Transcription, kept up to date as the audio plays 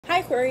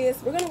right,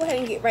 Aquarius, we're gonna go ahead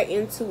and get right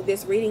into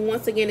this reading.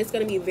 Once again, it's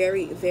gonna be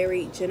very,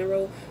 very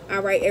general.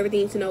 All right,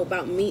 everything to know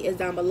about me is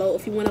down below.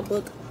 If you want to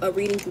book a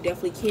reading, you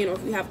definitely can. Or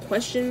if you have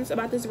questions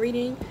about this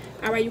reading,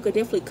 all right, you could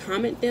definitely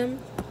comment them.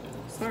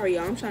 Sorry,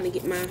 y'all, I'm trying to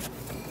get my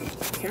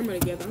camera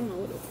together. I don't know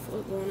what the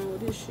fuck going on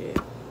with this shit.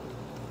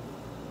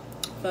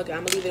 Fuck it,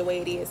 I'm gonna leave it the way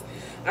it is.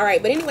 All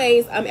right, but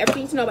anyways,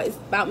 everything to know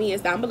about me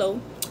is down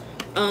below.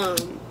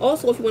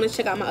 Also, if you want to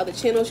check out my other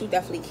channels, you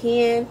definitely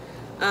can.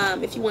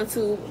 If you want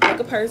to book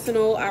a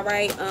personal, all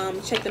right,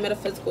 check the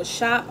Metaphysical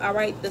shop. All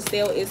right, the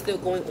sale is still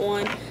going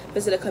on.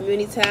 Visit the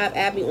community tab,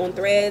 add me on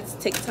Threads,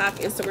 TikTok,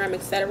 Instagram,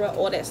 etc.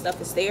 All that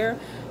stuff is there.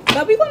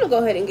 But we're going to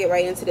go ahead and get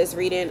right into this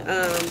reading.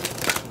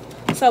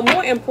 So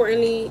more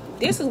importantly,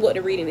 this is what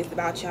the reading is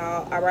about,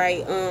 y'all. All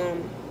right,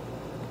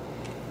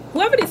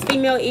 whoever this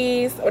female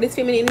is, or this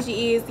feminine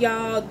energy is,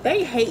 y'all,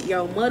 they hate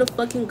your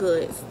motherfucking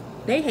goods.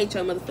 They hate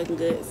your motherfucking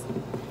goods.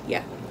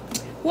 Yeah.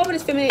 Whoever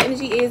this feminine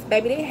energy is,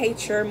 baby, they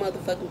hate your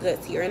motherfucking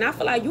guts here. And I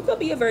feel like you could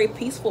be a very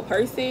peaceful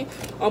person.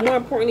 Or more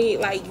importantly,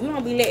 like, you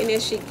don't be letting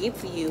that shit get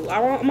to you.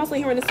 I'm also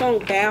hearing the song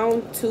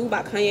Bound 2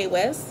 by Kanye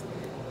West.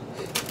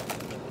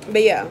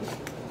 But yeah.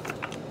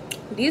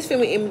 These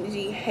feminine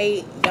energy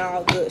hate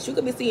y'all guts. You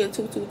could be seeing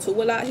 222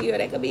 a lot here.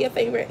 That could be a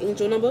favorite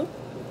angel number.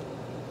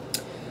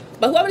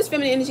 But whoever this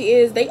feminine energy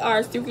is, they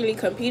are secretly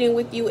competing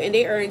with you. And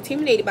they are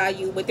intimidated by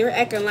you. But they're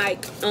acting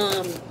like,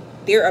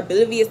 they're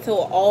oblivious to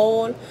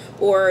all,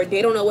 or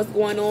they don't know what's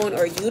going on,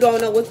 or you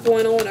don't know what's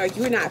going on, or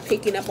you're not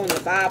picking up on the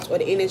vibes or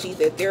the energy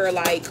that they're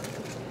like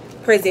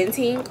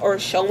presenting or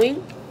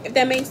showing, if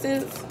that makes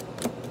sense.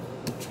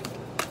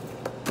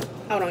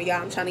 Hold on,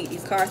 y'all, I'm trying to get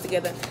these cards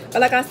together.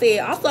 But like I said,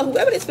 also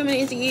whoever this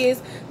feminine energy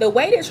is, the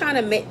way they're trying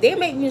to make, they're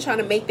trying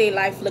to make their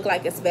life look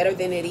like it's better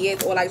than it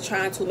is, or like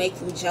trying to make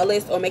you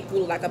jealous, or make you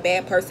look like a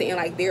bad person and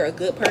like they're a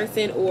good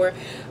person, or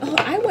oh,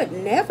 I would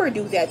never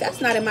do that,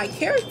 that's not in my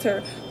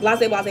character, blase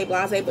blase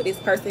blase. But this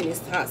person is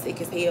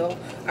toxic as hell.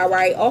 All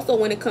right, also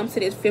when it comes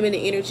to this feminine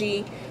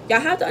energy,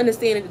 y'all have to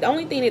understand that the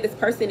only thing that this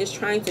person is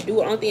trying to do,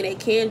 the only thing they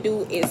can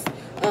do is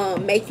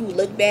make you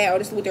look bad, or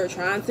this is what they're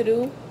trying to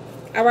do.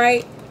 All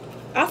right.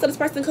 Also, this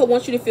person could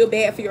want you to feel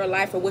bad for your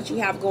life, or what you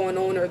have going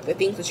on, or the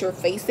things that you're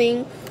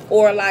facing,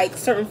 or like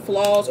certain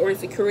flaws or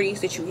insecurities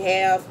that you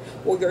have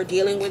or you're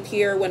dealing with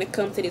here when it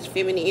comes to this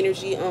feminine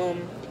energy.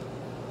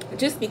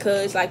 Just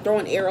because, like,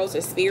 throwing arrows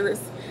or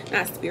spears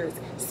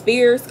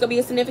could be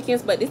a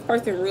significance, but this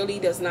person really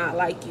does not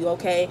like you,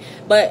 okay?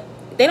 But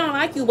they don't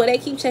like you, but they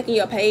keep checking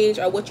your page,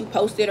 or what you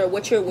posted, or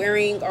what you're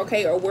wearing,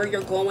 okay, or where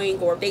you're going,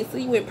 or if they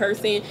see you in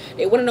person,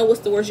 they want to know what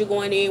stores you're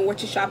going in,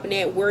 what you're shopping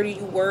at, where do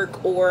you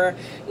work, or,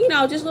 you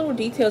know, just little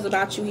details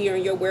about you here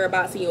and your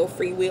whereabouts and your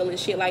free will and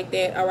shit like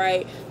that. All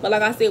right, but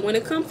like I said, when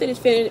it comes to this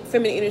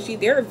feminine energy,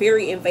 they're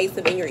very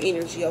invasive in your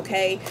energy,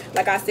 okay?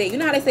 Like I said, you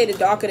know how they say the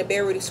darker the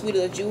berry, the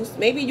sweeter the juice?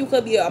 Maybe you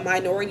could be a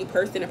minority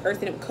person, a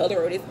person of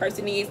color, or this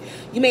person is,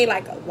 you may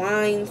like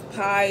wines,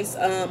 pies,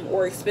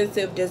 or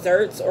expensive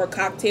desserts or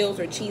cocktails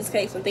or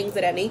cheesecakes and things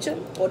of that nature,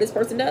 or this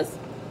person does.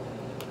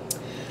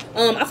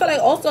 I feel like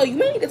also you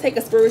may need to take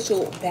a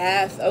spiritual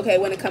bath, okay,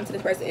 when it comes to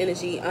this person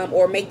energy,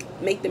 or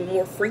make them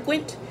more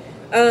frequent,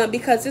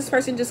 because this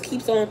person just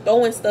keeps on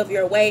throwing stuff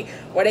your way,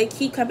 or they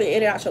keep coming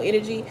in and out your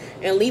energy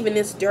and leaving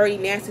this dirty,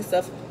 nasty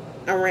stuff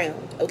around,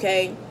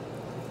 okay?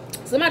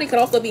 Somebody could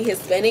also be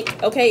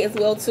Hispanic, okay, as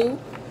well too,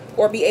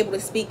 or be able to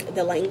speak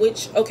the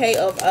language, okay,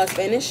 of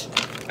Spanish.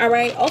 All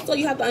right, also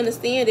you have to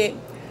understand it.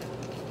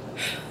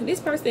 This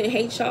person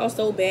hates y'all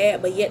so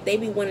bad, but yet they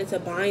be wanting to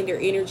bind their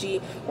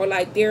energy, or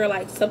like they're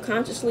like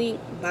subconsciously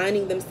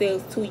binding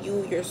themselves to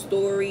you, your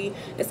story.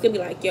 It's gonna be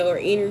like your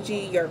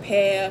energy, your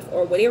path,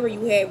 or whatever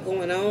you have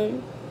going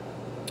on,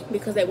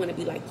 because they want to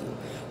be like you,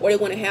 or they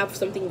want to have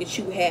something that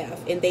you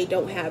have and they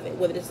don't have it,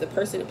 whether it's a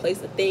person, a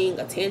place, a thing,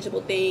 a tangible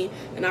thing,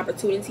 an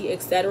opportunity,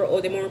 etc.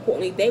 Or they, more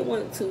importantly, they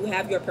want to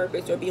have your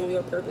purpose, or be on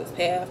your purpose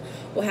path,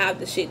 or have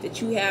the shit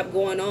that you have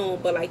going on,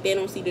 but like they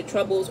don't see the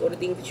troubles or the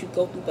things that you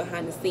go through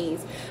behind the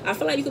scenes. I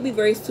feel like you could be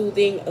very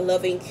soothing,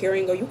 loving,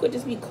 caring, or you could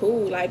just be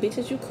cool. Like, bitch,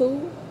 is you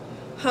cool?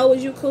 How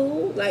is you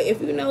cool? Like,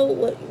 if you know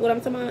what I'm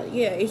talking about,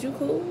 yeah, is you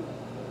cool?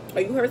 Or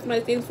you heard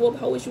somebody say before,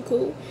 how is you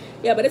cool?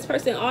 Yeah, but this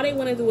person, all they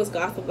want to do is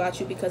gossip about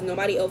you, because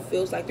nobody else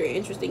feels like they're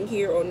interesting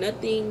here, or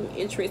nothing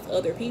interests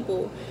other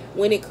people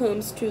when it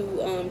comes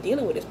to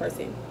dealing with this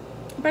person.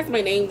 The person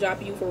might name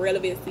drop you for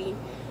relevancy,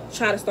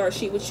 try to start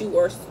shit with you,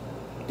 or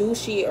do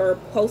shit, or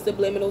post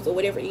subliminals, or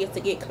whatever it is, to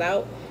get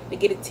clout, to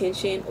get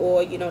attention,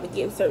 or, you know, to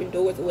get in certain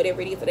doors, or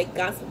whatever it is. So they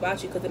gossip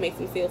about you because it makes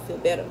them feel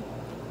better.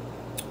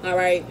 All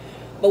right.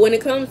 But when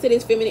it comes to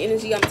this feminine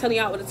energy, I'm telling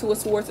y'all, with the Two of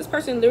Swords, this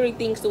person literally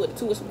thinks that with the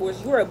Two of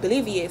Swords, you're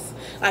oblivious.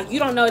 Like, you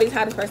don't know this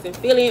how this person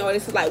feeling, or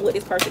this is like what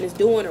this person is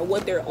doing, or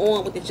what they're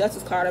on with the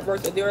Justice card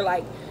reverse. Or they're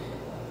like,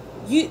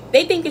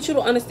 they think that you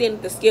don't understand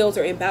that the scales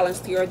are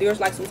imbalanced here, or there's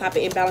like some type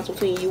of imbalance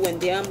between you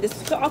and them. This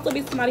could also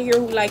be somebody here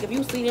who, like, if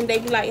you see them, they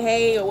be like,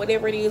 hey, or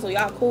whatever it is, or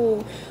y'all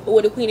cool. But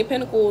with the Queen of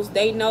Pentacles,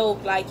 they know,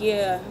 like,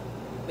 yeah,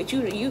 But you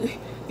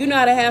know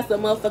how to have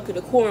some motherfucking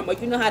decorum, or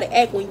you know how to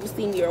act when you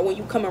see me or when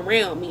you come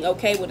around me,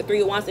 okay, with the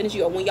 3 of Wands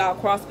energy, or when y'all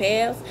cross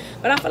paths.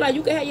 But I feel like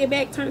you can have your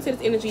back turned to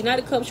this energy. Not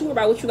the cups. You worry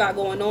about what you got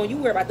going on. You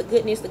worry about the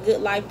goodness, the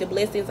good life, the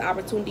blessings,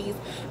 opportunities,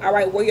 all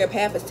right, where your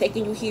path is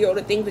taking you here, or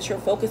the things that you're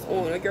focused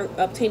on, or you're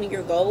obtaining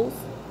your goals,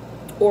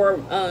 or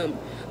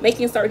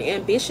making certain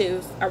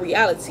ambitions a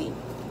reality.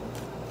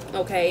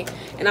 Okay,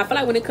 and I feel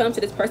like when it comes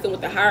to this person with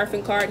the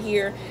Hierophant card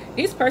here,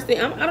 this person,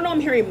 I don't know, I'm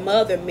hearing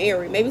Mother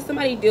Mary. Maybe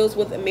somebody deals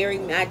with Mary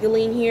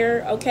Magdalene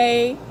here,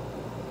 okay,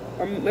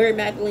 or Mary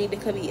Magdalene,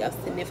 that could be of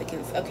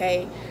significance,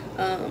 okay.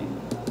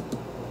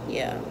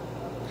 Yeah,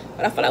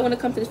 but I feel like when it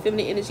comes to this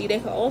feminine energy, they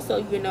could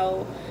also, you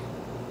know,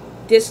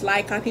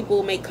 dislike how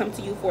people may come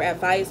to you for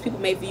advice. People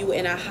may view you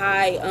in a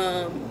high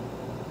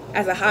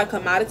as a high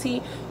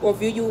commodity, or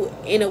view you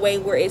in a way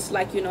where it's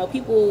like, you know,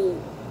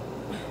 people,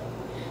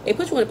 they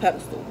put you on a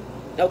pedestal,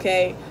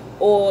 okay,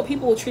 or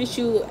people will treat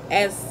you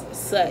as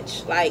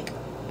such, like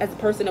as a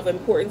person of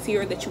importance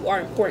here, that you are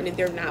important and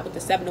they're not, with the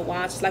 7 of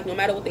Wands. It's like no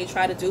matter what they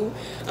try to do,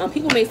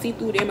 people may see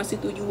through them or see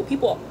through you.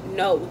 People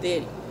know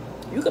that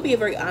you could be a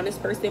very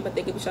honest person, but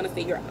they could be trying to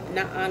say you're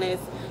not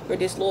honest, you're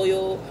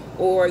disloyal,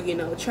 or, you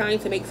know, trying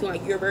to make it seem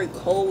like you're very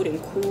cold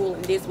and cruel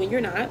and this, when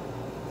you're not.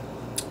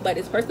 But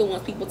this person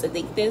wants people to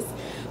think this.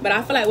 But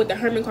I feel like with the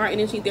Hermit card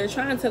energy, they're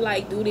trying to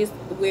like do this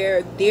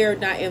where they're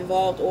not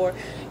involved, or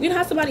you know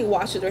how somebody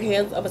washes their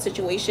hands of a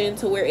situation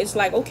to where it's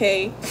like,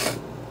 okay,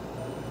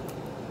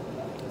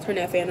 turn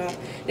that fan off.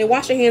 They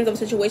wash their hands of a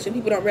situation.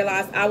 People don't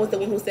realize I was the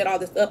one who set all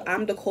this up.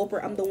 I'm the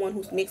culprit. I'm the one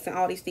who's mixing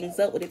all these things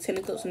up with the 10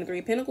 of Cups and the 3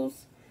 of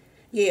Pentacles.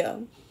 Yeah.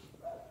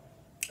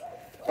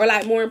 Or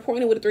like more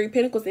importantly with the 3 of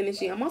Pentacles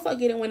energy, I'm also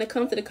getting when it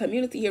comes to the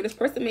community here, this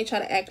person may try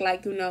to act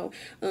like, you know,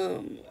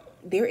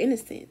 they're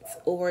innocent,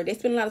 or they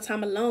spend a lot of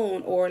time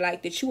alone, or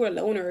like that you are a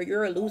loner, or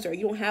you're a loser,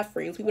 you don't have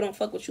friends, people don't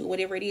fuck with you,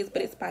 whatever it is.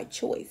 But it's by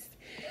choice.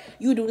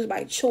 You do this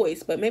by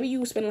choice. But maybe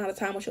you spend a lot of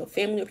time with your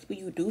family or people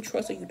you do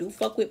trust or you do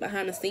fuck with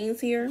behind the scenes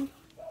here.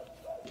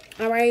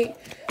 All right,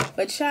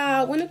 but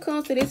child, when it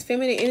comes to this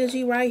feminine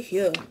energy right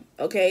here,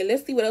 okay,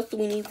 let's see what else do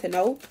we need to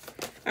know.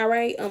 All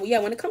right, yeah,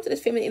 when it comes to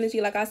this feminine energy,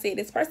 like I said,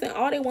 this person,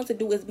 all they want to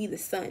do is be the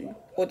sun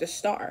or the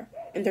star,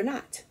 and they're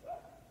not.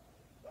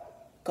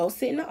 Go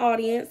sit in the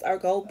audience or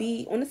go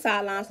be on the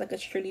sidelines like a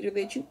cheerleader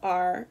that you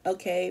are,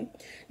 okay?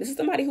 This is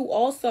somebody who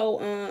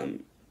also,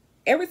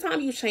 every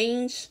time you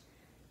change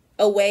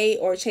a way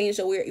or change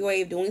your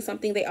way of doing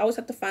something, they always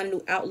have to find a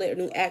new outlet or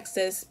new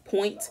access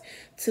point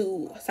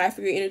to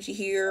cipher your energy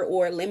here,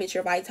 or limit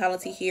your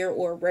vitality here,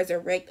 or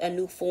resurrect a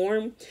new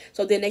form,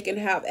 so then they can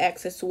have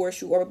access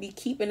towards you, or be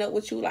keeping up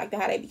with you like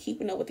how they be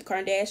keeping up with the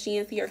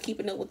Kardashians here, or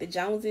keeping up with the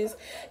Joneses.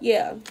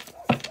 Yeah.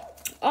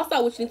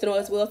 Also, what you need to know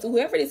as well, so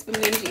whoever this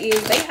feminine energy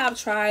is, they have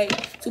tried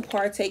to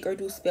partake or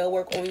do spell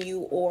work on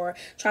you, or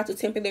try to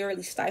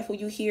temporarily stifle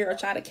you here, or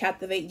try to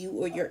captivate you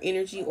or your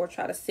energy, or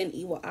try to send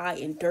evil eye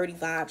and dirty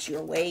vibes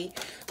your way.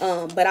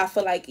 But I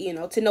feel like, you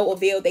know, to no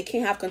avail. They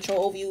can't have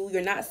control over you.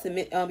 You're not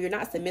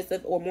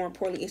submissive, or more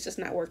importantly, it's just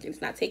not working.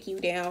 It's not taking you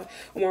down.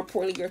 Or more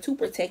importantly, you're too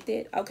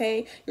protected.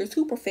 Okay, you're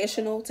too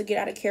professional to get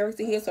out of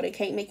character here, so they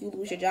can't make you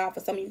lose your job. For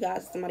some of you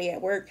guys, somebody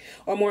at work,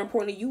 or more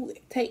importantly, you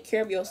take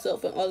care of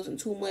yourself and others and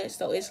too much.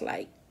 So it's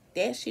like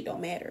that shit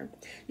don't matter.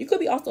 You could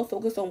be also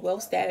focused on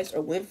wealth status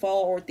or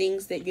windfall, or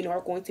things that, you know,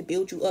 are going to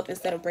build you up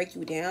instead of break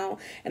you down.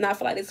 And I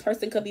feel like this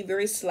person could be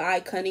very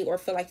sly, cunning, or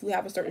feel like you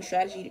have a certain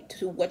strategy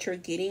to what you're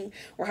getting,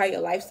 or how your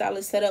lifestyle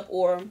is set up,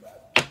 or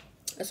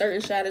a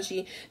certain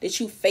strategy that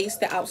you face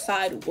the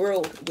outside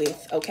world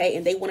with, okay?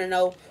 And they want to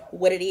know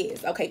what it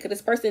is, okay? Because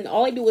this person,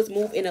 all they do is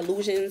move in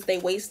illusions. They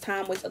waste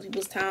other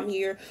people's time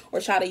here, or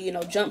try to, you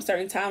know, jump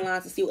certain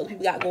timelines to see what other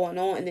people got going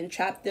on, and then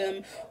trap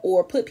them,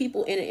 or put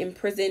people in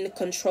prison,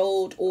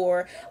 controlled,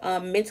 or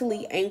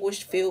mentally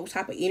anguished filled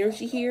type of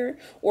energy here,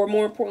 or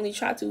more importantly,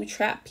 try to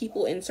trap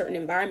people in certain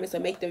environments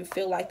and make them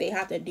feel like they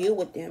have to deal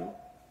with them.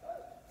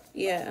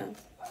 Yeah.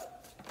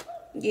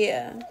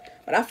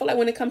 But I feel like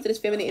when it comes to this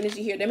feminine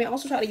energy here, they may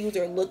also try to use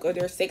their look or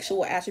their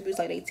sexual attributes,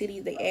 like their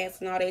titties, their ass,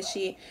 and all that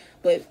shit.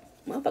 But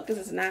motherfuckers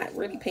is not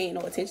really paying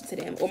no attention to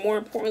them. Or more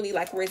importantly,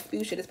 like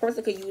Respucia, this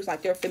person could use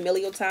like their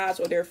familial ties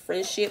or their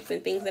friendships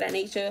and things of that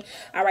nature,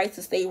 all right,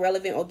 to stay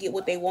relevant or get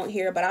what they want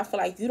here. But I feel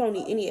like you don't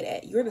need any of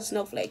that. You're the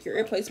snowflake. You're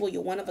irreplaceable.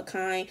 You're one of a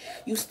kind.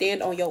 You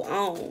stand on your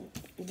own.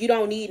 You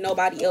don't need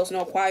nobody else,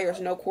 no choirs,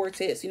 no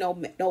quartets, you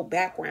know, no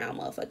background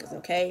motherfuckers,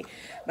 okay?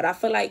 But I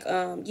feel like,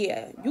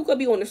 yeah, you could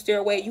be on the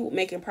stairway, you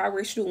making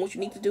progress, doing what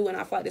you need to do, and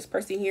I feel like this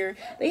person here,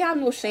 they have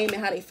no shame in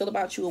how they feel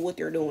about you or what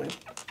they're doing.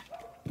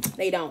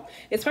 They don't.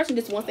 This person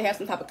just wants to have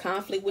some type of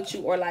conflict with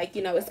you, or like,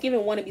 you know, it's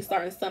giving want to be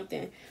starting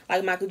something.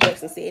 Like Michael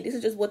Jackson said, this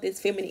is just what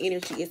this feminine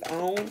energy is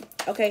on,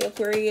 okay,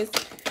 Aquarius?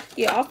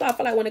 Yeah, also, I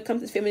feel like when it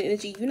comes to feminine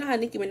energy, you know how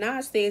Nicki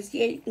Minaj says,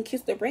 yeah, you can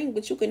kiss the ring,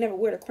 but you can never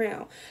wear the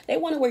crown. They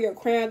want to wear your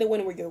crown. They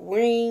want to wear your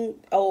ring.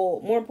 Oh,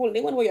 more importantly,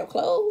 they want to wear your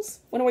clothes.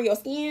 Want to wear your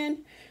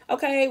skin.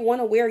 Okay,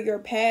 want to wear your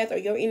path or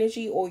your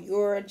energy or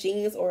your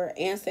genes or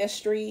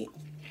ancestry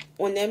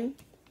on them.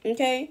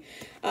 Okay,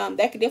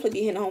 that could definitely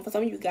be hitting home for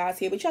some of you guys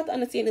here, but you have to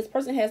understand this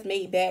person has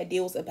made bad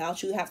deals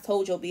about you, have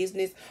told your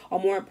business,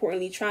 or more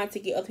importantly, trying to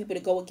get other people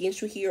to go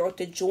against you here or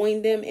to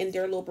join them in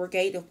their little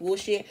brigade of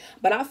bullshit.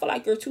 But I feel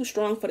like you're too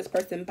strong for this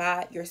person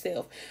by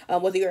yourself,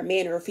 whether you're a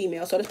man or a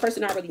female. So this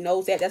person already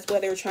knows that. That's why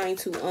they're trying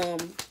to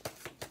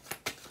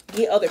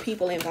get other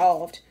people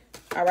involved.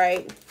 All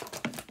right.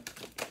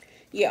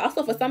 Yeah,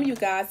 also for some of you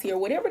guys here,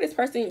 whatever this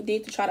person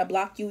did to try to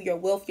block you, your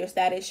wealth, your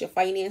status, your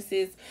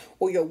finances,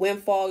 or your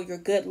windfall, your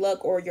good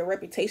luck, or your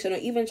reputation, or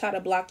even try to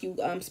block you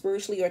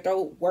spiritually or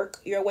throw work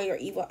your way or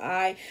evil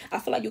eye, I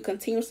feel like you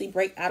continuously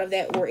break out of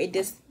that, or it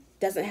just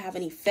doesn't have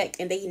an effect,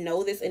 and they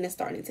know this, and it's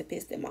starting to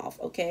piss them off.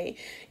 Okay,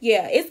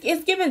 yeah,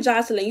 it's giving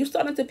Jocelyn. You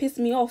starting to piss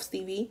me off,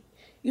 Stevie.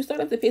 You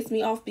started to piss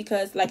me off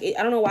because, like,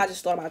 I don't know why I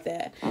just thought about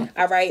that.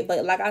 All right,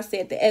 but like I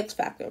said, the X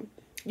factor.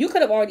 You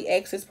could have already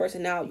asked this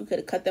person out. You could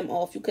have cut them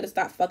off. You could have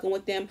stopped fucking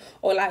with them.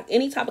 Or like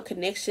any type of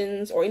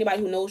connections or anybody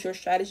who knows your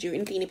strategy or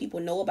anything that people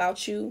know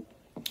about you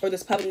or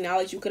this public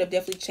knowledge, you could have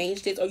definitely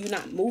changed this, or you're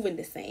not moving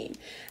the same.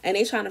 And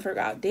they trying to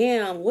figure out,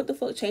 damn, what the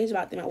fuck changed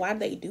about them and why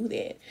did they do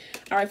that?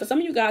 All right, for some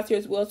of you guys here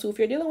as well too, if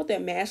you're dealing with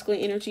that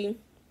masculine energy,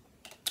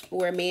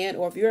 or a man,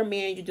 or if you're a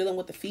man, you're dealing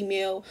with a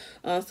female,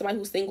 somebody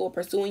who's single or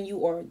pursuing you,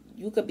 or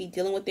you could be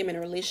dealing with them in a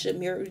relationship,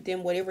 married with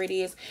them, whatever it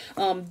is.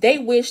 They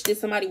wish that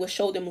somebody would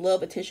show them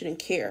love, attention, and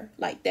care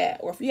like that.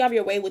 Or if you have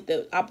your way with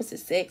the opposite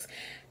sex,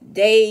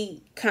 they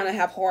kind of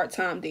have hard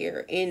time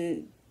there,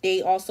 and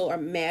they also are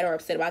mad or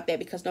upset about that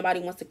because nobody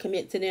wants to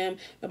commit to them.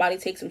 Nobody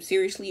takes them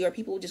seriously, or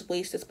people just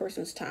waste this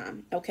person's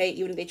time. Okay,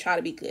 even if they try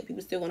to be good,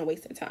 people still want to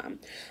waste their time.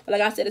 But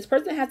like I said, this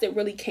person hasn't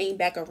really came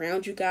back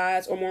around you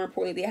guys, or more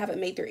importantly, they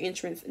haven't made their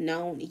entrance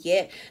known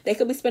yet. They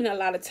could be spending a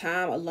lot of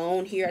time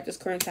alone here at this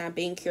current time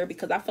being here,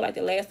 because I feel like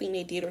the last thing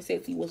they did or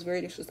said to you was very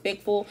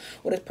disrespectful,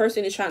 or this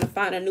person is trying to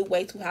find a new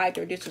way to hide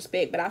their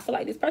disrespect. But I feel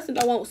like this person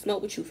don't want to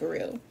smoke with you for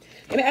real.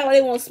 They may act like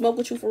they want to smoke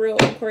with you for real,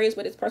 Aquarius,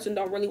 but this person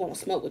don't really want to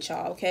smoke with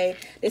y'all. Okay,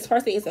 this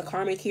person is a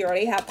karmic here, or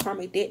they have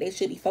karmic debt they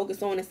should be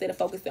focused on instead of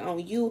focusing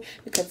on you,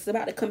 because it's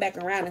about to come back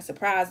around and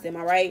surprise them.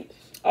 All right,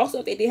 also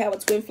if they did have a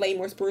twin flame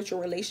or spiritual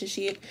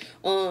relationship,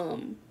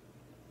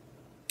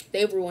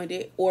 they've ruined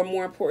it, or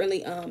more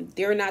importantly,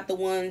 they're not the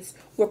ones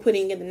who are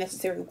putting in the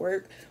necessary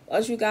work.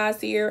 As you guys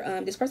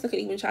here, this person could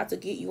even try to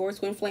get your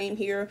twin flame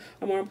here,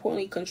 or more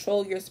importantly,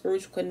 control your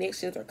spiritual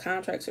connections or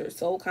contracts or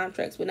soul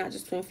contracts, but not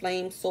just twin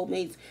flames,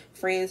 soulmates,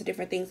 friends,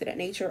 different things of that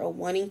nature, or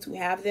wanting to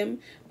have them,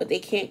 but they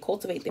can't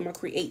cultivate them or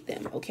create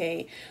them.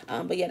 Okay,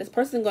 but yeah, this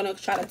person gonna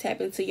try to tap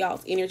into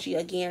y'all's energy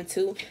again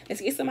too. Let's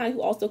get somebody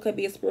who also could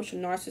be a spiritual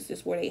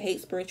narcissist, where they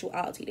hate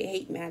spirituality, they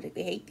hate magic,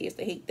 they hate this,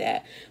 they hate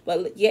that,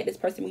 but yet this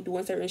person be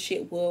doing certain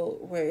shit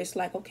where it's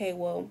like, okay,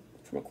 well,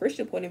 from a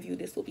Christian point of view,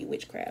 this will be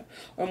witchcraft.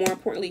 Or more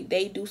importantly,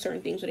 they do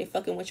certain things where they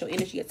fucking with your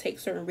energy or take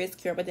certain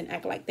risks here, but then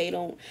act like they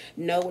don't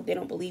know, they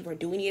don't believe, or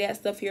do any of that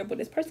stuff here. But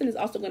this person is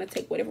also going to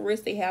take whatever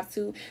risk they have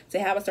to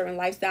have a certain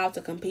lifestyle,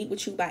 to compete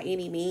with you by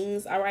any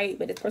means. All right,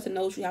 but this person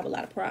knows you have a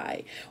lot of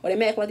pride, or they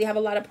may act like they have a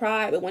lot of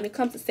pride, but when it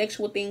comes to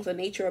sexual things or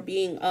nature, or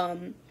being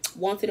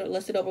wanted or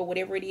lusted over,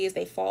 whatever it is,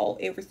 they fall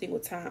every single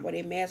time, or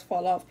their masks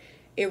fall off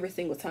every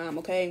single time.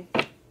 Okay,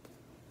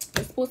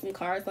 let's pull some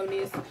cards on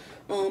this.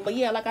 But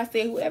yeah, like I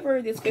said,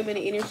 whoever this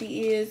feminine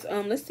energy is,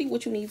 let's see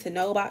what you need to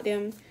know about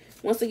them.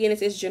 Once again, it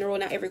says general.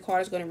 Not every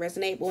card is going to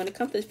resonate, but when it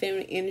comes to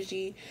feminine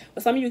energy, for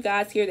some of you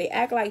guys here, they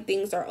act like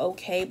things are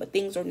okay, but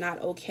things are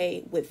not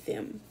okay with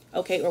them.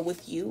 Okay, or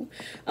with you.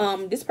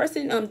 This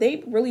person,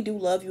 they really do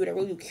love you, they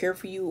really do care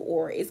for you,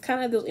 or it's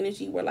kind of those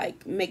energy where,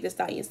 like Meg the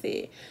Stallion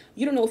said,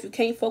 you don't know if you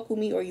can't fuck with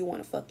me or you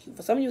want to fuck you.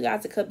 For some of you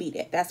guys, it could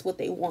be that's what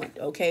they want.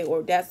 Okay,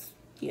 or that's,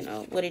 you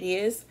know, what it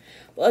is.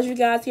 But as you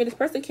guys here, this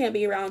person can't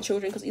be around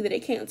children, because either they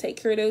can't take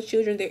care of those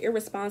children, they're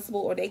irresponsible,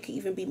 or they could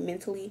even be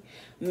mentally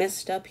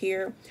messed up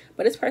here.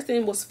 But this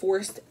person was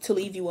forced to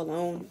leave you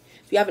alone.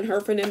 If you haven't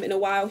heard from them in a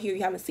while here,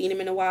 you haven't seen them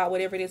in a while,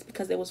 whatever it is,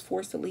 because they was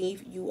forced to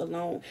leave you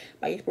alone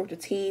by your spiritual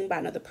team, by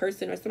another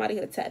person, or somebody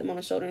could have tapped them on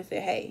the shoulder and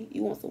said, hey,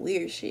 you want some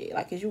weird shit,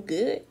 like, is you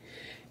good?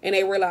 And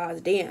they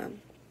realized,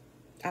 damn,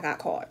 I got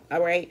caught.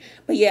 All right,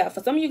 but yeah, for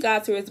some of you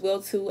guys here as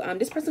well too,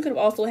 this person could have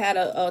also had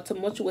a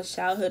tumultuous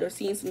childhood, or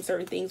seen some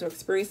certain things, or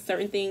experienced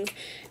certain things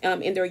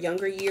in their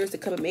younger years that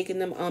could be making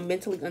them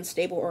mentally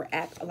unstable or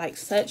act like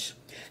such.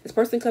 This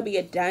person could be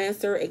a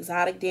dancer,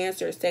 exotic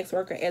dancer, sex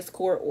worker,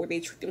 escort, or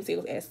they treat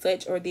themselves as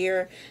such, or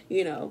they're,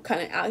 you know,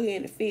 kind of out here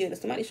in the field,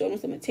 if somebody showed them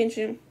some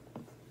attention,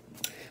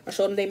 or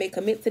showed them they may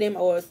commit to them,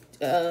 or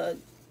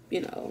you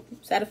know,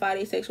 satisfy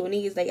their sexual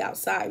needs, they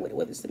outside with it,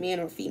 whether it's a man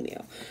or a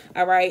female.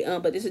 All right,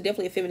 but this is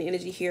definitely a feminine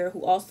energy here,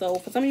 who also,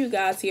 for some of you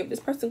guys here, this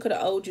person could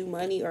have owed you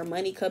money, or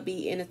money could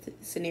be in a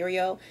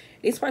scenario.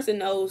 This person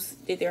knows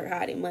that they're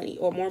hiding money,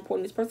 or more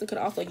important, this person could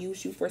also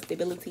use you for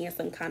stability in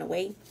some kind of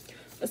way.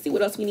 Let's see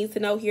what else we need to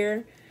know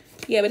here.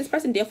 Yeah, but this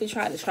person definitely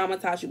tried to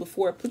traumatize you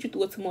before, put you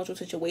through a tumultuous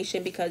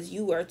situation because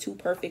you are too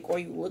perfect, or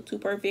you look too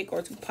perfect,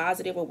 or too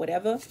positive, or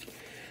whatever.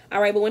 All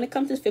right, but when it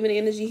comes to feminine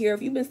energy here,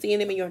 if you've been seeing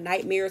them in your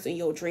nightmares and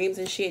your dreams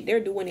and shit, they're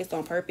doing this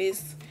on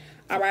purpose.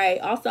 All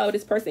right. Also,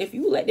 this person, if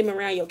you let them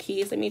around your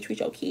kids, they may treat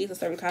your kids a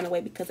certain kind of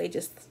way because they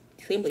just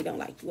simply don't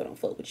like you or don't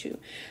fuck with you.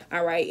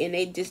 All right. And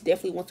they just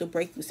definitely want to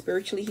break you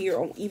spiritually here,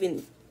 or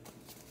even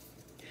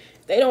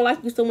they don't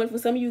like you so much. For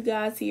some of you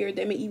guys here,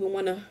 they may even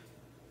want to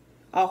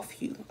off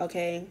you.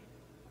 Okay.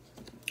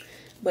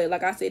 But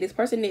like I said, this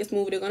person next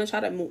move, they're going to try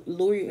to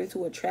lure you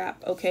into a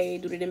trap. Okay.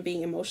 Due to them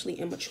being emotionally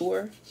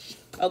immature.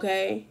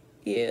 Okay.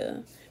 Yeah.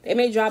 They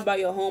may drive by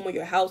your home or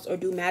your house or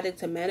do magic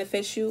to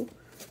manifest you.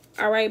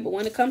 All right, but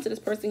when it comes to this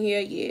person here,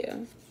 yeah,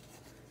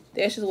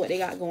 that's just what they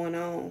got going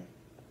on.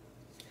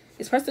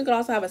 This person could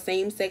also have a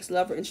same-sex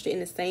lover interested in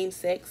the same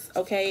sex,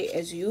 okay,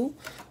 as you.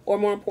 Or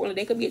more importantly,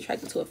 they could be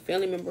attracted to a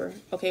family member,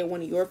 okay,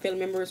 one of your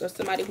family members or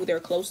somebody who they're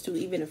close to,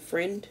 even a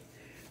friend.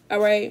 All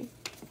right.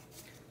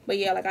 But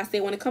yeah, like I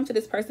said, when it comes to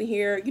this person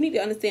here, you need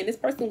to understand this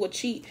person will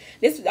cheat.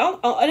 This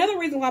another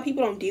reason why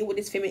people don't deal with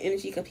this feminine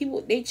energy, because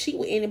they cheat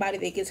with anybody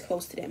that gets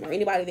close to them or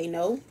anybody they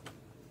know.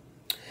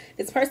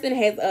 This person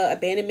has a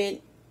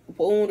abandonment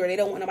wound, or they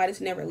don't want nobody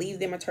to never leave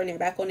them or turn their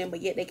back on them, but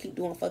yet they keep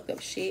doing fucked up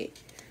shit.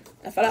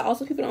 I feel like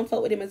also people don't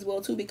fuck with them as well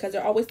too, because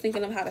they're always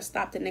thinking of how to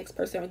stop the next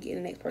person or get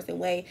in the next person's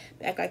way,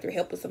 act like they're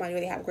helping somebody or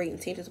they have great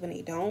intentions when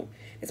they don't.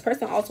 This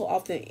person also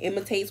often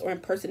imitates or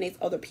impersonates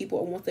other people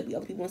or wants to be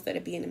other people instead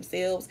of being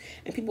themselves,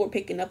 and people are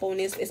picking up on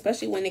this,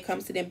 especially when it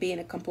comes to them being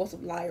a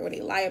compulsive liar or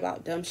they lie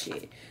about dumb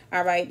shit.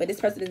 All right, but this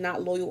person is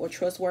not loyal or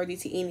trustworthy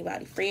to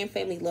anybody, friend,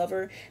 family,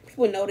 lover.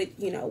 People know that,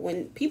 you know,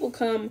 when people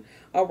come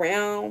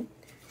around,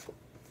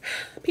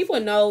 people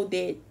know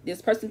that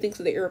this person thinks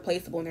that they're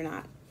irreplaceable and they're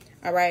not.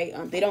 All right.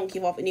 They don't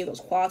give off any of those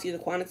qualities or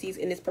quantities,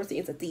 and this person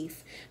is a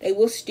thief. They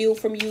will steal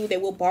from you. They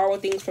will borrow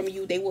things from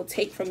you. They will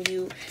take from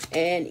you.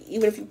 And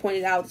even if you point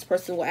it out, this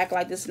person will act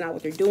like this is not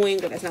what they're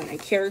doing, or that's not their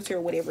character,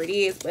 or whatever it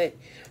is. But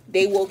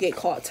they will get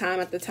caught time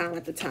after time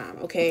after time.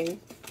 Okay.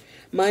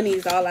 Money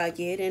is all I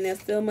get, and there's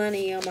still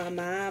money on my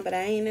mind, but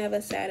I ain't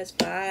never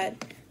satisfied.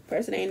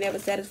 Person ain't never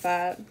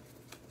satisfied.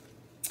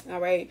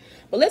 All right.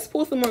 But let's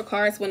pull some more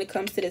cards when it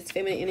comes to this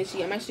feminine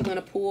energy. I'm actually going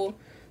to pull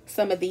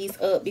some of these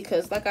up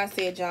because, like I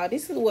said, y'all,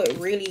 this is what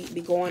really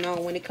be going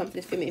on when it comes to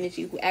this feminine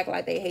energy, who act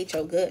like they hate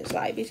your guts.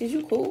 Like, bitch, is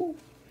you cool?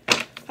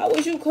 How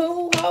is you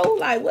cool, ho?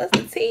 Like, what's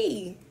the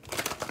tea?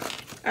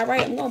 All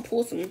right, I'm gonna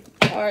pull some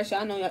cards.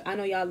 I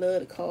know y'all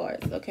love the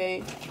cards.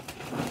 Okay.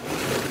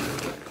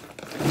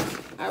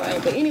 All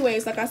right, but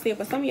anyways, like I said,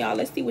 for some of y'all,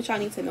 let's see what y'all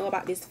need to know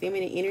about this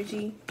feminine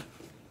energy.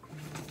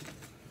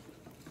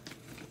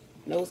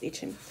 Nose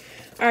itching.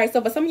 All right,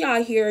 so for some of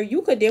y'all here,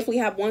 you could definitely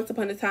have once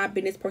upon a time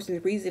been this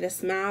person's reason to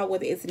smile,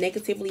 whether it's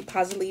negatively,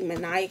 positively,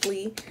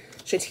 maniacally,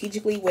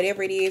 strategically,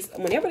 whatever it is.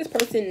 Whenever this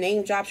person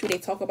name drops you, they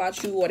talk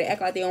about you, or they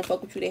act like they don't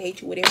fuck with you, they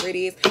hate you, whatever it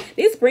is,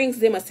 this brings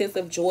them a sense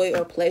of joy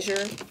or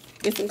pleasure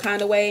in some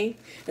kind of way,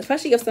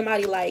 especially if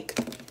somebody like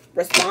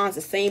responds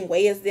the same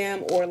way as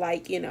them, or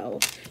like, you know,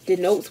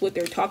 denotes what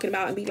they're talking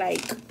about and be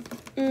like,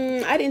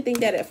 I didn't think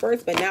that at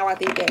first, but now I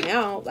think that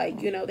now.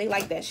 Like, you know, they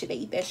like that shit. They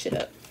eat that shit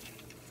up.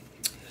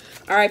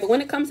 All right, but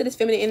when it comes to this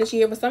feminine energy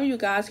here, for some of you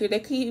guys here, they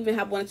could even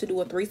have wanted to do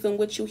a threesome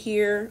with you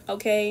here,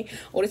 okay?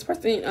 Or this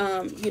person,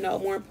 you know,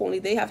 more importantly,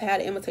 they have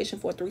had an invitation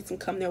for a threesome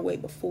come their way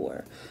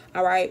before,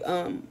 all right?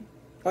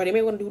 Or they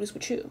may want to do this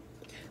with you.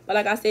 But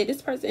like I said,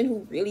 this person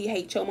who really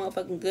hates your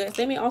motherfucking guts,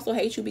 they may also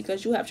hate you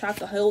because you have tried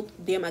to hold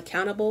them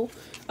accountable,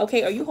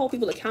 okay? Or you hold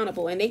people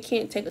accountable, and they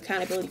can't take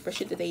accountability for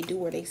shit that they do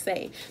or they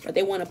say, but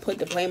they want to put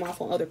the blame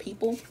off on other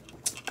people.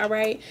 All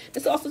right,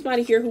 there's also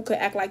somebody here who could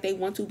act like they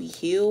want to be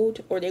healed,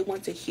 or they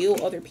want to heal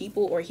other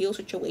people or heal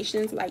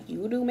situations like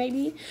you do,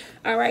 maybe.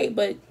 All right,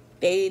 but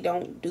they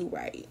don't do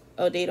right,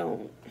 or they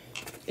don't.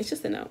 It's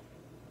just a no.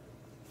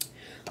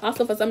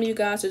 Also, for some of you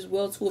guys as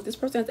well too, if this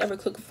person has ever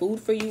cooked food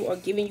for you or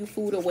given you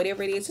food or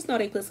whatever it is, just know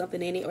they put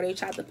something in it, or they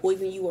tried to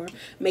poison you or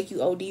make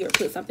you OD or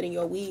put something in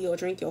your weed or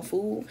drink your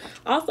food.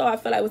 Also, I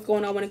feel like what's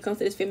going on when it comes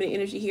to this feminine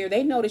energy here,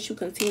 they know that you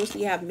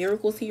continuously have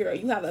miracles here, or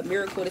you have a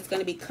miracle that's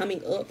going to be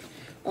coming up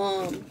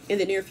in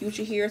the near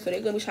future here. So they're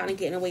gonna be trying to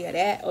get in the way of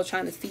that, or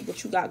trying to see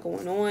what you got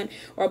going on,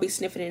 or be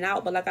sniffing it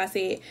out. But like I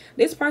said,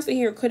 this person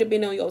here could have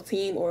been on your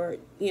team, or,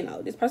 you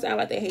know, this person act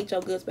like they hate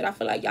your guts, but I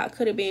feel like y'all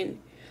could have been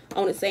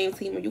on the same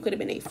team, or you could have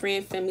been a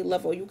friend, family,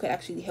 lover, or you could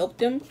actually help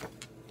them,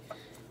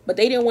 but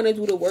they didn't want to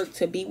do the work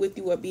to be with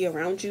you or be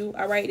around you.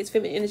 All right, this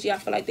feminine energy, I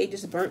feel like they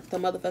just burnt the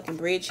motherfucking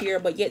bridge here,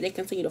 but yet they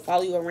continue to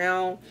follow you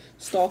around,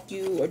 stalk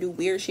you, or do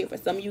weird shit for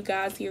some of you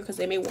guys here, because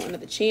they may want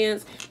another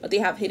chance, but they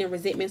have hidden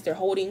resentments they're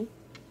holding,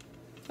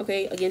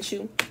 okay, against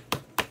you.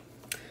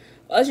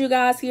 As you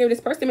guys here,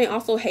 this person may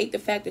also hate the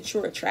fact that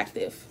you're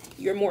attractive.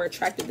 You're more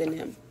attractive than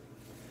them.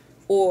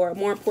 Or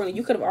more importantly,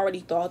 you could have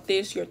already thought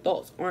this. Your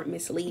thoughts aren't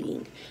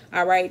misleading.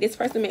 All right. This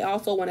person may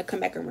also want to come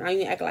back around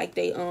you and act like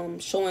they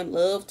showing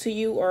love to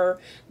you, or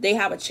they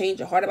have a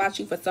change of heart about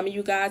you for some of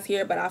you guys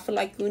here. But I feel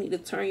like you need to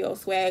turn your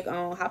swag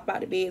on, hop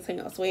out of bed, turn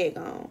your swag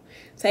on,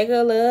 take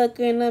a look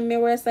in the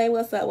mirror, say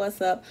what's up, what's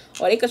up.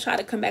 Or they could try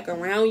to come back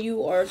around you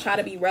or try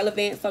to be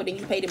relevant, so then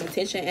you pay them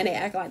attention and they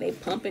act like they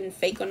pumping,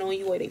 faking on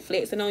you, or they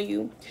flexing on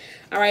you.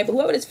 All right. But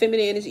whoever this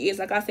feminine energy is,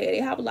 like I said, they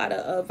have a lot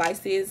of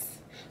vices.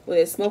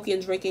 whether it's smoking,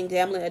 drinking,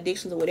 gambling,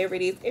 addictions, or whatever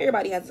it is.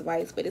 Everybody has a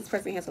vice, but this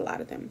person has a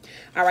lot of them.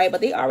 All right,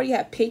 but they already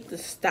have picked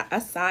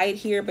a side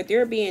here, but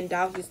they're being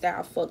doggy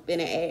style fucked in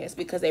the ass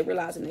because they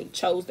realizing they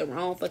chose the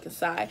wrong fucking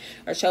side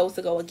or chose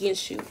to go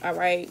against you. All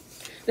right,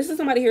 this is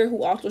somebody here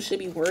who also should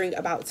be worrying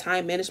about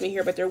time management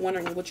here, but they're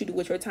wondering what you do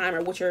with your time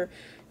or what you're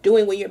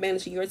doing when you're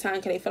managing your time,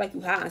 because they feel like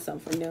you hiding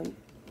something from them.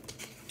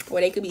 Or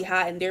they could be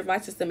hiding their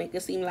vices to make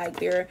it seem like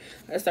they're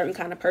a certain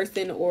kind of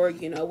person, or,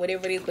 you know,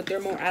 whatever it is. But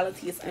their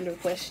morality is under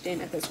question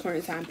at this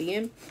current time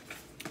being.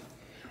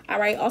 All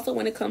right. Also,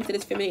 when it comes to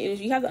this feminine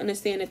energy, you have to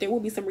understand that there will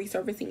be some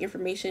resurfacing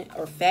information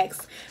or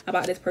facts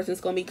about this person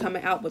that's going to be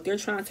coming out. But they're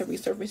trying to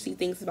resurface these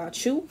things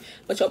about you.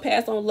 But your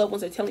past on loved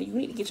ones are telling you, you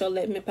need to get your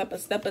lemon pepper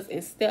steppers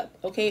and step.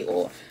 Okay.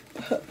 Or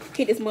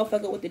hit this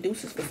motherfucker with the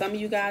deuces for some of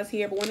you guys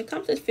here. But when it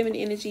comes to this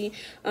feminine energy,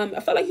 I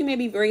feel like you may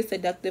be very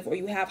seductive or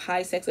you have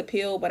high sex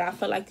appeal. But I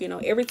feel like, you know,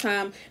 every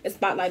time the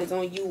spotlight is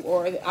on you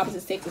or the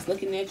opposite sex is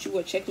looking at you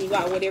or checking you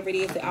out, whatever it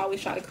is, they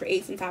always try to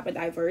create some type of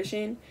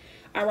diversion.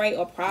 All right,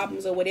 or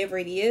problems or whatever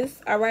it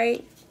is. All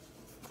right.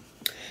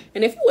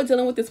 And if you were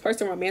dealing with this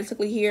person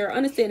romantically here,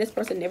 understand this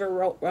person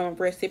never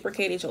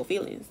reciprocated your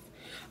feelings.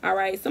 All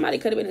right. Somebody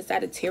could have been a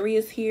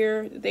Sagittarius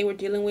here that they were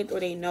dealing with, or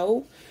they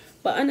know.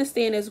 But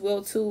understand as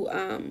well too,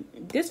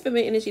 this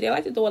feminine energy, they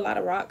like to throw a lot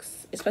of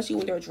rocks, especially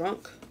when they're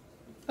drunk.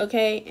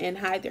 Okay, and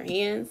hide their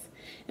hands.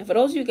 And for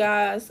those of you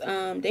guys,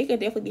 they could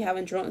definitely be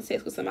having drunk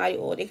sex with somebody,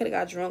 or they could have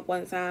got drunk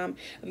one time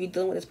if you're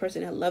dealing with this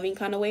person in a loving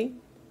kind of way,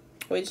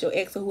 or it's your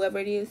ex or whoever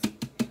it is.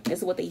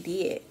 That's what they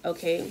did.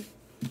 Okay.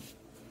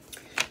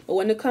 But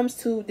when it comes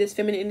to this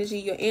feminine energy,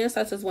 your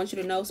ancestors want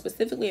you to know,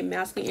 specifically a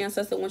masculine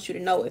ancestor wants you to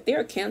know, if they're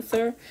a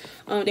Cancer,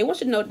 they want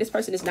you to know that this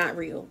person is not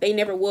real. They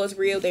never was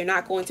real. They're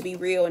not going to be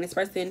real. And this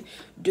person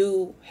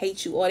do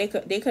hate you, or they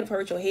could have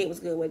heard your head was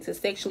good, whether it's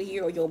sexually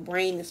here or your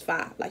brain is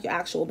fine, like your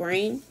actual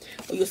brain,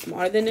 or you're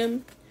smarter than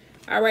them.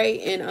 All right.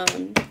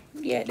 And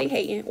yeah, they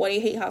hating, or they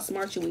hate how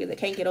smart you is. They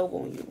can't get over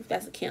on you if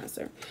that's a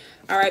Cancer.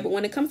 All right, but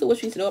when it comes to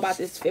what you need to know about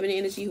this feminine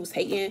energy who's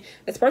hating,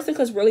 this person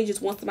could really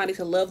just want somebody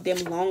to love them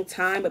long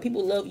time, but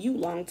people love you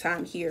long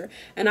time here.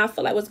 And I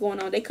feel like what's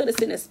going on, they could have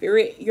sent a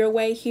spirit your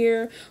way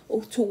here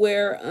to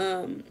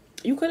where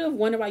you could have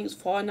wondered why you was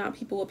falling out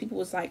people, or people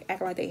was like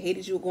acting like they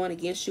hated you or going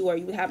against you, or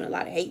you were having a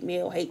lot of hate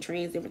mail, hate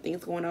trains, different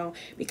things going on,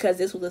 because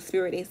this was a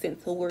spirit they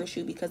sent towards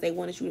you because they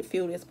wanted you to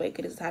feel this way,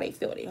 because this is how they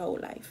felt their whole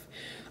life.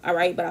 All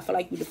right, but I feel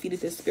like you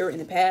defeated this spirit in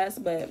the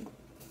past. But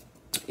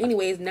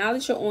anyways, now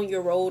that you're on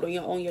your road or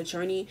you're on your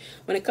journey,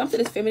 when it comes to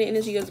this feminine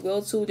energy as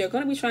well too, they're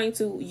going to be trying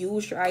to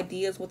use your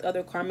ideas with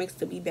other karmics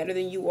to be better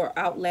than you, or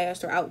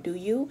outlast or outdo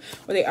you,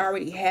 or they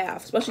already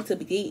have, especially to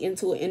get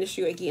into an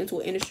industry or get into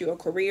an industry or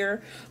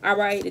career, all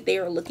right, that they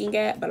are looking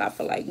at. But I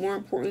feel like more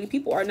importantly,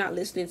 people are not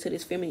listening to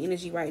this feminine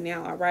energy right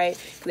now, all right,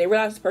 because they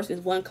realize this person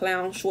is one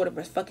clown short of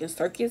a fucking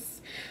circus.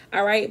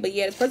 All right, but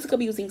yeah, this person could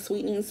be using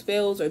sweetening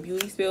spells or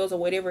beauty spells or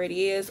whatever it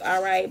is.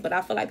 All right, but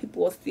I feel like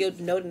people are still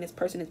noting this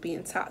person is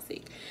being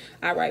toxic.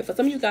 All right, for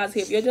some of you guys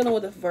here, if you're dealing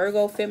with a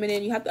Virgo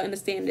feminine, you have to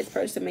understand this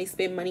person may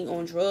spend money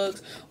on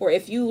drugs, or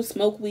if you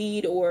smoke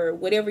weed or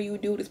whatever you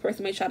do, this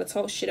person may try to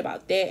talk shit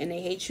about that and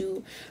they hate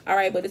you. All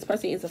right, but this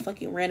person is a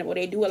fucking random, or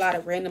they do a lot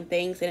of random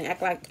things and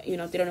act like, you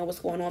know, they don't know what's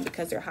going on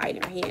because they're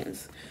hiding their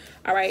hands.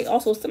 All right,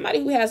 also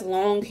somebody who has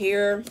long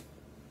hair.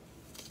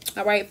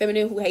 All right,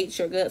 feminine who hates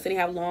your guts and they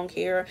have long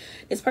hair.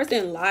 This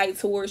person lied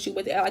towards you,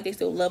 but they act like they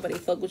still love or they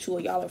fuck with you, or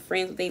y'all are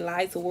friends, but they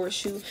lied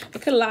towards you. They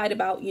could have lied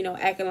about, you know,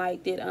 acting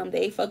like that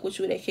they fuck with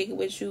you, they kick it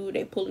with you,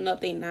 they pulling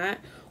up, they not,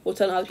 or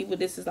telling other people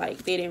this is like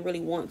they didn't really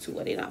want to,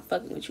 or they not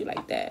fucking with you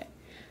like that.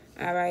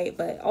 All right,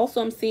 but also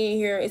I'm seeing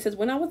here, it says,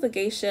 when I was a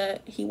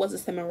geisha, he was a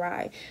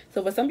samurai.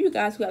 So for some of you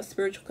guys who have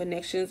spiritual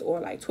connections, or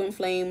like twin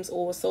flames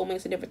or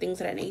soulmates and different things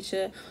of that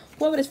nature,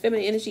 whoever this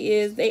feminine energy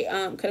is, they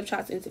could have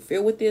tried to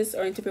interfere with this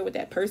or interfere with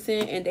that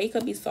person, and they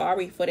could be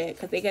sorry for that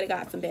because they could have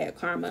got some bad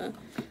karma.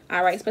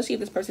 All right, especially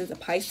if this person is a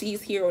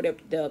Pisces here, or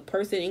the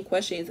person in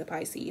question is a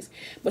Pisces.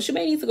 But you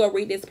may need to go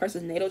read this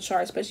person's natal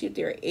chart, especially if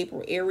they're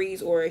April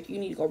Aries, or if you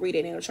need to go read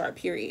their natal chart,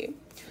 period.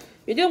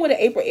 You're dealing with an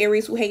April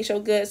Aries who hates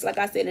your guts. Like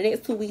I said, in the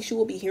next 2 weeks, you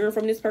will be hearing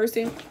from this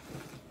person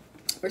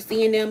or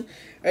seeing them,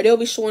 or they'll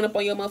be showing up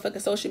on your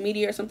motherfucking social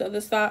media or something of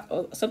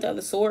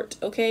the sort.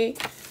 Okay,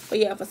 but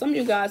yeah, for some of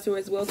you guys who are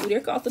as well, so there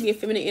could also be a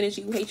feminine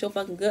energy who hates your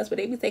fucking guts, but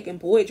they be taking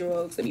boy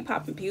drugs, they be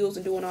popping pills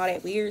and doing all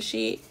that weird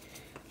shit.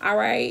 All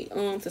right,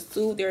 to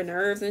soothe their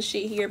nerves and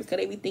shit here, because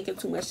they be thinking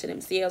too much to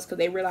themselves because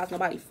they realize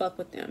nobody fuck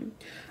with them.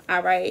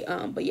 All right,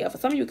 but yeah, for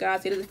some of you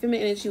guys, it is a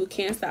feminine energy who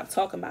can't stop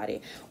talking about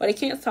it, or they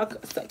can't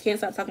stop talking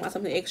about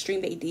something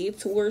extreme they did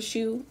towards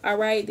you. All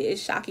right, that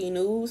is shocking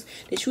news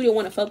that you didn't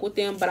want to fuck with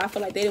them, but I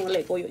feel like they didn't want to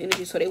let go of your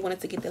energy, so they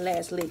wanted to get the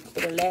last lick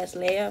or the last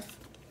laugh,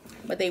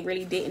 but they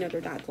really didn't, or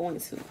they're not going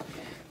to.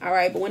 All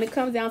right, but when it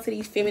comes down to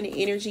these feminine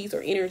energies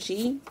or energy,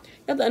 you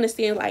have to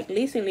understand, like,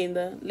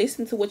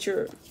 listen to what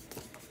your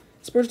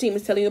spiritual team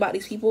is telling you about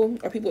these people,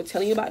 or people are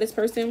telling you about this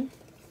person.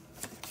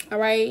 All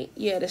right,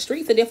 yeah, the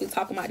streets are definitely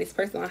talking about this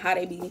person on how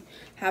they be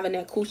having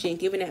that coochie and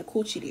giving that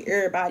coochie to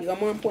everybody. Or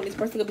more important, this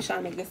person could be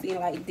trying to make it seem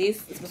like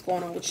this is what's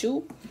going on with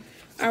you.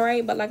 All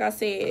right, but like I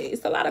said,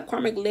 it's a lot of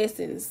karmic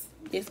lessons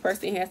this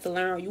person has to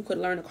learn. You could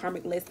learn a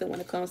karmic lesson when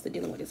it comes to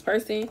dealing with this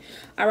person.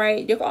 All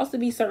right, there could also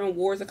be certain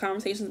wars or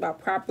conversations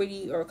about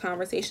property, or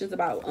conversations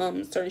about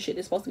certain shit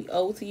that's supposed to be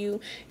owed to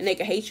you, and they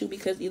could hate you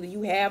because either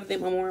you have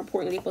them, or more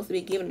importantly, they're supposed to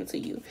be giving them to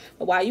you.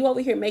 But while you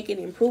over here making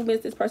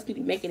improvements, this person could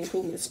be making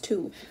improvements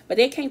too, but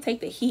they can't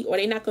take the heat, or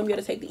they're not gonna be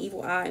able to take the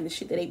evil eye and the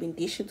shit that they've been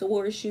dishing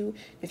towards you.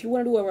 If you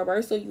want to do a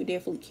reversal, you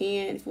definitely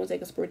can. If you want to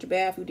take a spiritual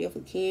bath, you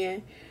definitely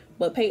can,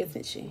 but pay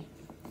attention.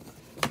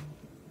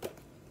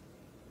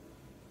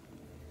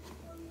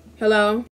 Hello?